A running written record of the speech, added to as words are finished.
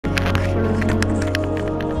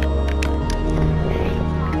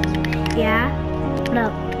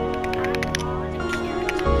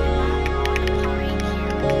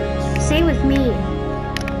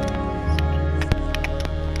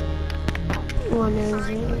one is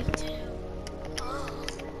it?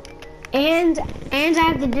 And I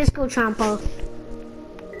have the disco trompo.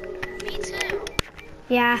 Me too.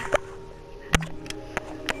 Yeah.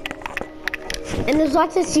 And there's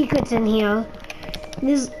lots of secrets in here.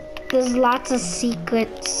 There's lots of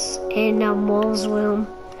secrets in Mole's room.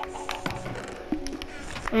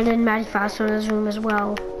 And in Maddie Foster's room as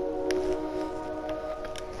well.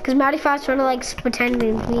 Because Maddie Foster likes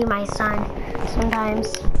pretending to be my son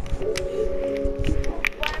sometimes.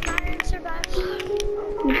 Why am I in survival?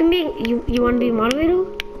 You can be, you want to be moderator?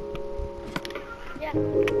 Yeah.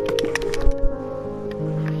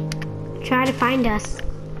 Try to find us.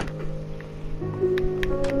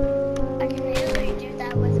 I can easily do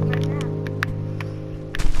that with my map.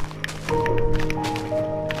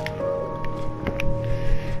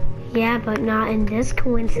 Yeah, but not in this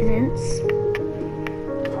coincidence.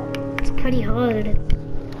 It's pretty hard.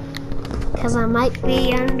 Because I might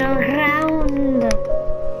be underground.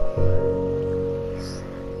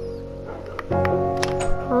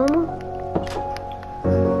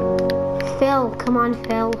 Phil, come on,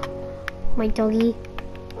 Phil. My doggy.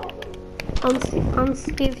 I'll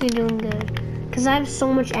see if you're doing good. Because I have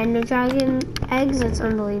so much Ender Dragon eggs, it's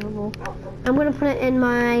unbelievable. I'm gonna put it in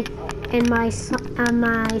my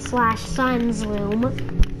slash son's room.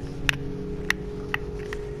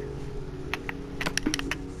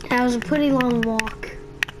 That was a pretty long walk.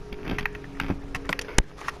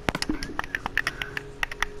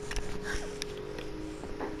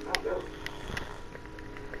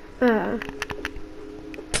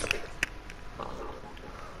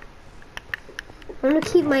 I'm gonna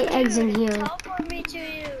keep my eggs in here. Teleport me to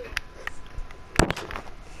you.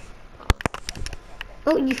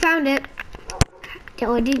 Oh, you found it.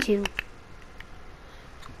 Or did you?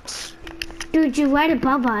 Dude, you're right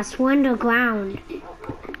above us. We're underground.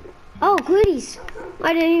 Oh, goodies.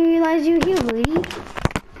 I didn't even realize you were here, Goody.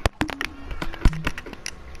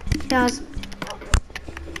 Yes.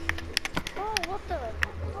 Oh, what the?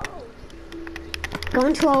 Oh. Go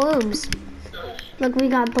into our rooms. Look, we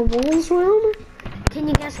got the wolves room. Can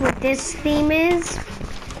you guess what this theme is?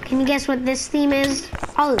 Can you guess what this theme is?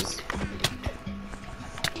 Ours.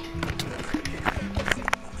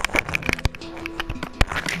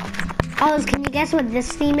 Ours, can you guess what this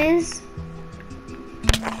theme is?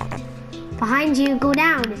 Behind you, go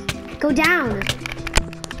down. Go down.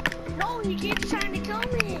 No, he keeps trying to kill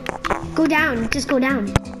me. Go down, just go down.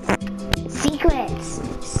 Secrets.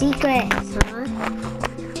 Secrets, huh?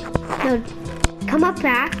 No, come up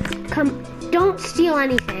back. Come, don't steal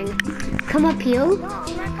anything. Come up here. No,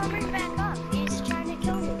 I'm not coming back up. He's trying to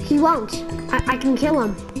kill me. He won't. I can kill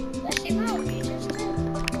him. Yes, he will. He just did.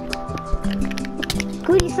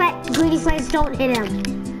 Greedy Slice, don't hit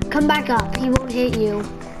him. Come back up. He won't hit you.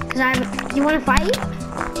 You want to fight?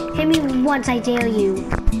 Hit me once, I dare you.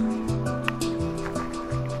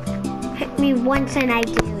 Hit me once and I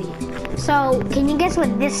dare you. So, can you guess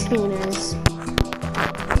what this theme is?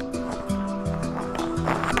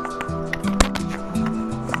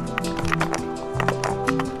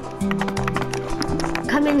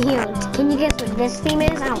 Come in here. Can you guess what this theme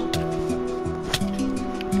is? Ow.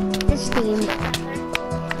 This theme.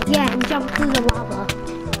 Yeah, and jump through the lava.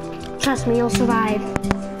 Trust me, you'll survive.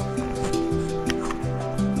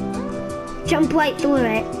 Jump right through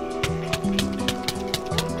it.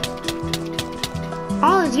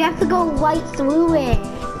 Oz, you have to go right through it.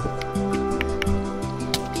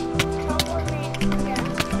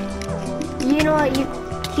 You know what?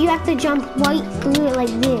 You have to jump right through it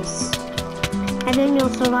like this. And then you'll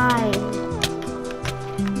survive.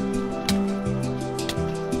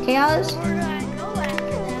 Okay, Oz? Where do I go after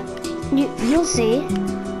that? You'll see.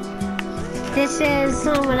 This is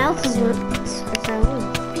someone else's room.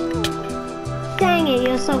 Dang it,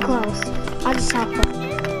 you're so close. I'll just help them.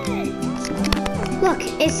 Look,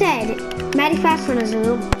 it said Maddie Fastfunner's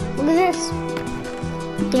room. Look at this.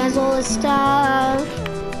 He has all his stuff.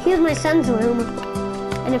 Here's my son's room.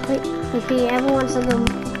 And if he ever wants to go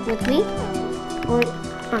with me, or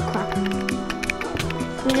oh crap.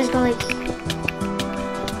 We just go like.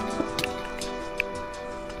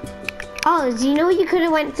 Oh, do you know what you could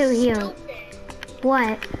have went through here?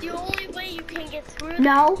 What? The only way you can get through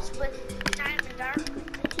No. is with time and dark.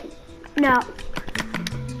 No.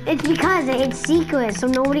 It's because it's secret, so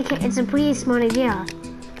nobody can. It's a pretty smart idea.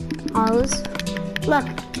 Oz. Look,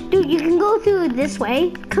 dude, you can go through this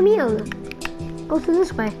way. Come here. Go through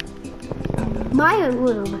this way. My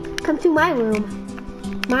room. Come through my room.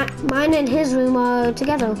 Mine and his room are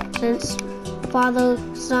together. Since father,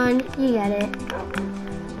 son, you get it.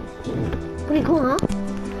 Pretty cool, huh?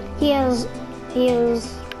 Here's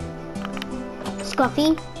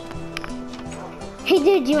Scruffy. Hey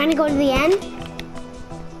dude, do you want to go to the end?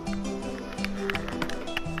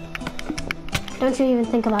 Don't you even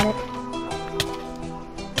think about it.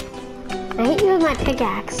 I hit you with my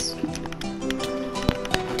pickaxe.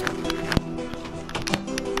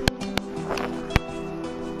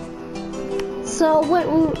 So what?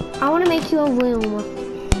 I want to make you a room.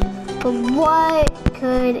 But what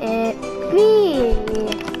could it be?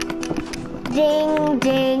 Ding,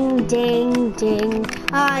 ding, ding, ding.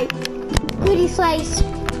 Goody Slice,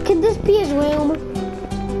 can this be his room?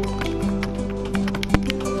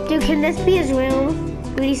 Dude, can this be his room?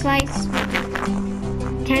 Goody Slice?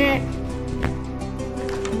 Can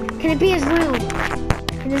it be his room?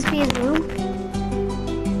 Can this be his room?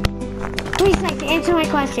 Goody Slice, answer my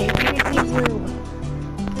question. Can it be his room?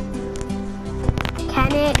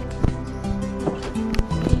 Can it?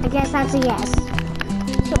 I guess that's a yes.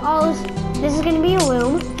 So, this is gonna be a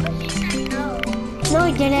room. But he said no. No,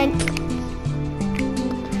 he didn't.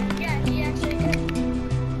 Yeah, he actually did.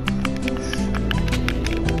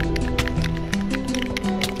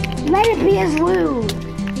 Let it be his room.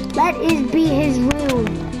 Let it be his room.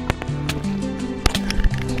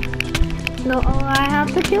 No, I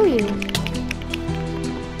have to kill you.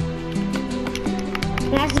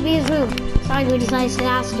 It has to be his room. Sorry, Goody Slice, it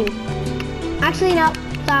has to. Actually, no.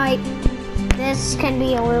 Sorry. This can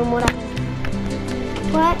be a room, whatever.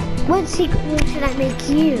 What secret room should I make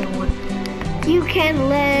you? You can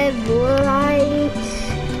live right.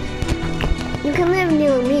 You can live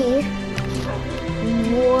near me.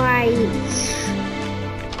 Right.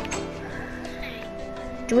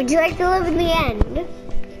 Would you like to live in the end?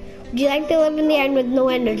 Would you like to live in the end with no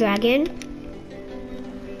Ender Dragon?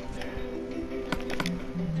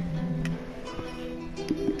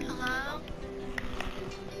 Hello?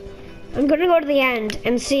 I'm gonna go to the end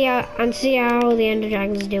and see how the Ender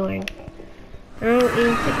Dragon's doing. I don't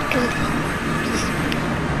even think, cause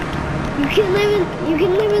you can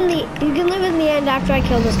live in the end after I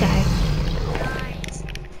kill this guy. Guys,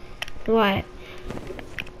 What?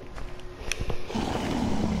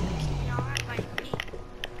 y'all invite me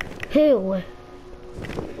Who?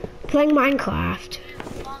 Playing Minecraft. to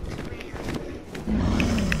Foxland.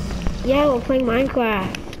 Yeah, we're playing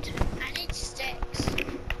Minecraft. I need sticks. I'm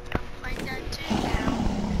playing that too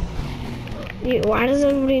now. Why does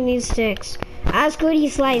everybody need sticks? Ask Goody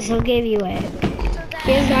Slice, he'll give you it. So that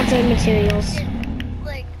He has lots of materials. I get,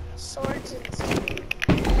 like swords and stuff.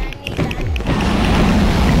 And I need that.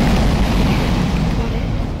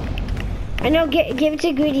 I know, give it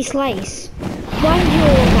to Goody Slice. Why did you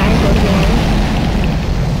guys go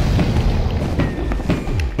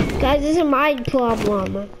down? Guys, this is my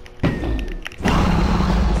problem.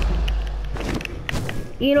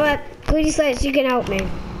 You know what? Goody Slice, you can help me.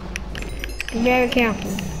 Be very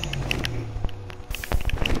careful.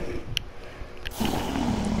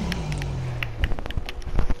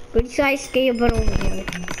 Goody Slice, get your butt over here.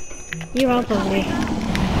 You're helping me.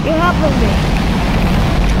 You're helping me.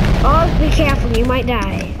 Oh, be careful, you might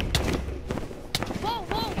die. Whoa,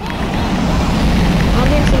 whoa, whoa! I'll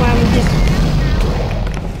get survival just.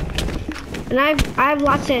 And I have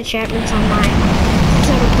lots of enchantments on mine. It's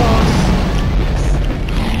on a boss.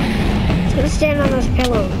 It's gonna stand on this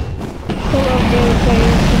pillow. Pillow dude,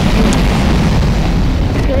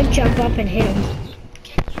 it's gonna jump up and hit him.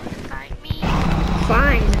 Can you invite me?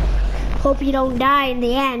 Fine. Hope you don't die in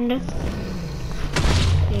the end. A,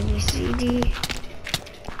 B, C, D.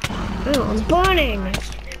 Oh, I'm burning.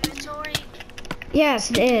 Inventory. Yes,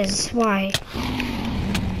 it is. Why?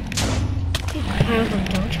 I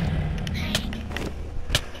don't.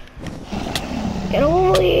 Get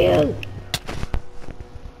over here.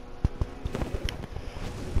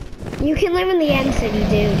 You can live in the end city,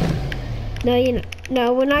 dude.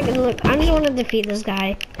 No, we're not gonna live. I just want to defeat this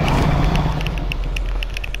guy.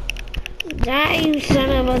 Die, you son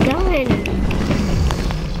of a gun.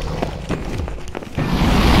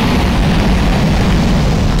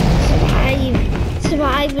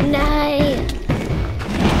 Survive and die.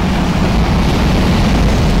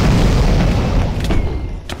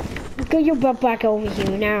 Get your butt back over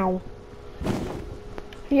here now.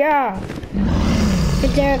 Yeah.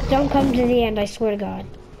 But Derek, don't come to the end, I swear to God.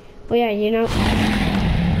 Oh yeah, you know. Can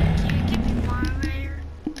you give me moderator?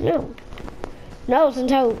 No. No, it's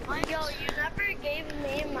until. Yo, you never gave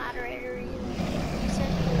me a moderator either. You said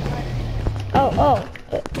you would.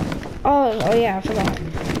 Oh yeah, I forgot.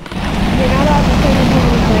 You're not allowed to play this in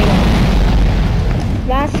the cradle.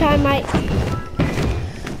 Last time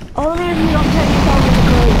only if you don't put yourself in the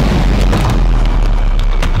cradle.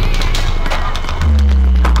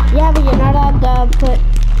 Yeah, but you're not allowed to put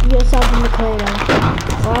yourself in the cradle.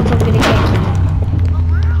 Or else I'm gonna get you. But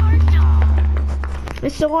where are y'all?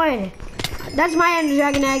 sword. That's my Ender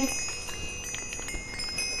Dragon egg.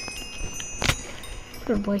 I'm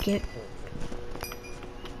gonna break it.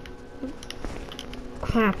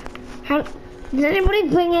 Crap. How? Did anybody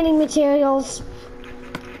bring any materials?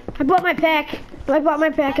 I brought my pack. I brought my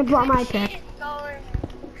pack.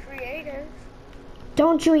 Creative.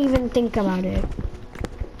 Don't you even think about it.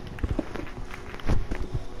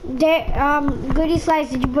 Goody Slice,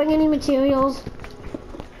 did you bring any materials?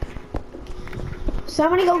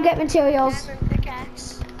 Somebody go get materials.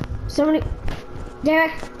 Somebody,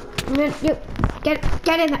 Derek, you get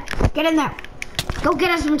in there. Get in there. Go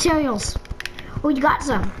get us materials. Oh, you got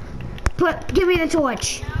some. Give me the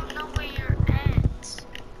torch. I don't know where you're at.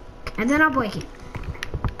 And then I'll break it.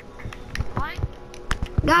 What?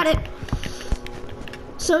 Got it.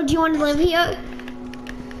 So, do you want to live here?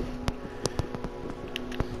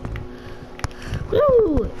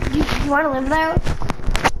 Woo! Do you want to live there?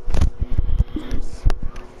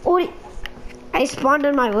 Oh, I spawned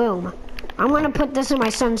in my room. I'm gonna put this in my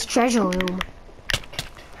son's treasure room.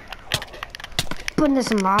 Putting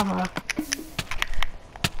this in lava.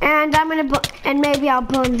 And maybe I'll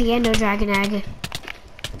burn the Ender Dragon egg.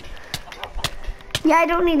 Yeah, I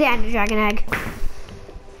don't need the Ender Dragon egg.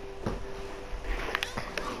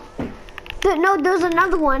 No, there's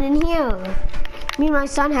another one in here. Me and my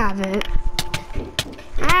son have it.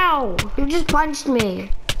 Ow! You just punched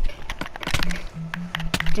me.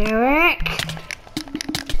 Derek?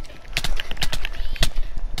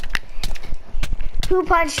 Who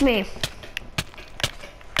punched me?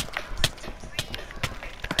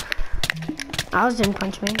 Alice didn't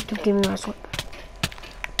punch me. Don't give me my sword.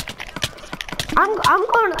 I'm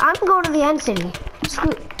going to the end city.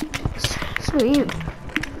 Screw you.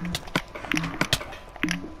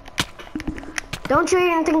 Don't you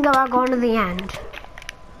even think about going to the end.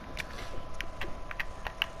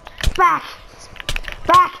 Back.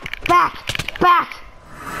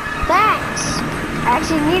 Thanks. I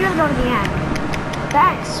actually need to go to the end.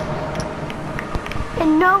 Thanks. And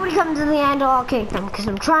nobody comes to the end, or I'll kick them because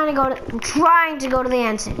I'm trying to go to the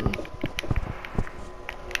end city.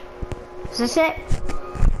 Is this it?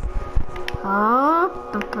 Oh.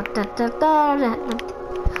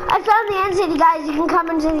 I found the end city, guys. You can come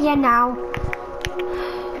into the end now.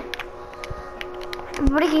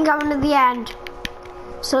 Everybody can come into the end,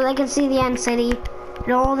 so they can see the end city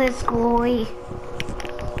and all this glory.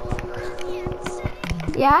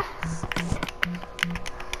 Yeah?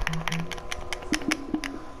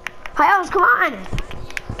 Hi, come on!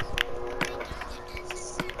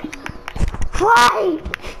 Fly!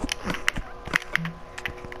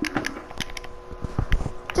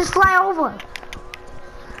 Just fly over.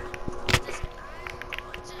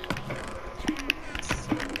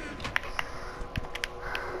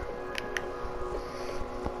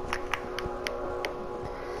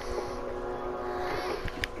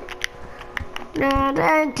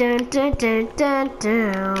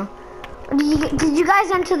 Did you guys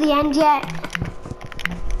enter the end yet?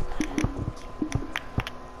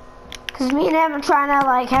 Cause me and him are trying to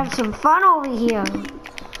like have some fun over here.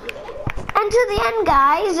 Enter the end,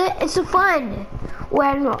 guys. It's a fun.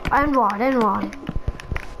 End rod.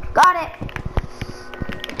 Got it.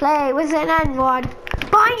 Play with an end rod.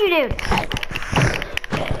 Behind you, dude.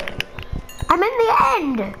 I'm in the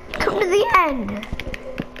end. Come to the end.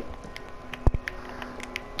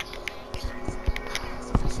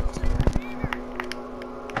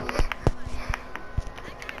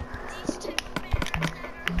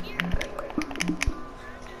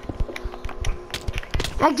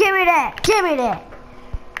 Now give me that.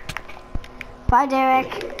 Bye,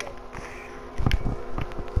 Derek.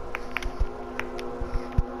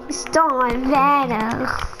 You stole my banner.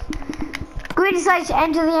 Greedy Slice,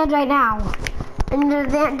 enter the end right now. Enter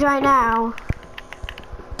the end right now.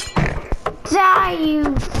 Die,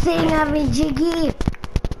 you thing of a jiggy.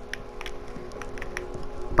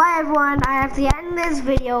 Bye, everyone. I have to end this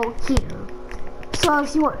video here. So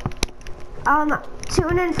if you want,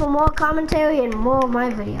 tune in for more commentary and more of my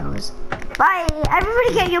videos. Bye!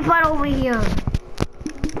 Everybody get your butt over here.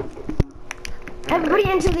 Everybody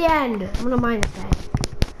into the end. I'm gonna mine this guy.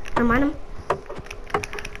 I'm gonna mine him.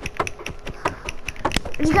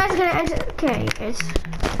 Are you guys gonna enter? Okay, it's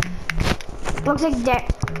looks like that.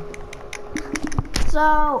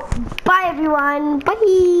 So, bye everyone.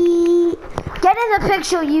 Bye! Get in the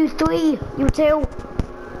picture, you two.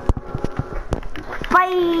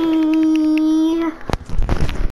 Bye!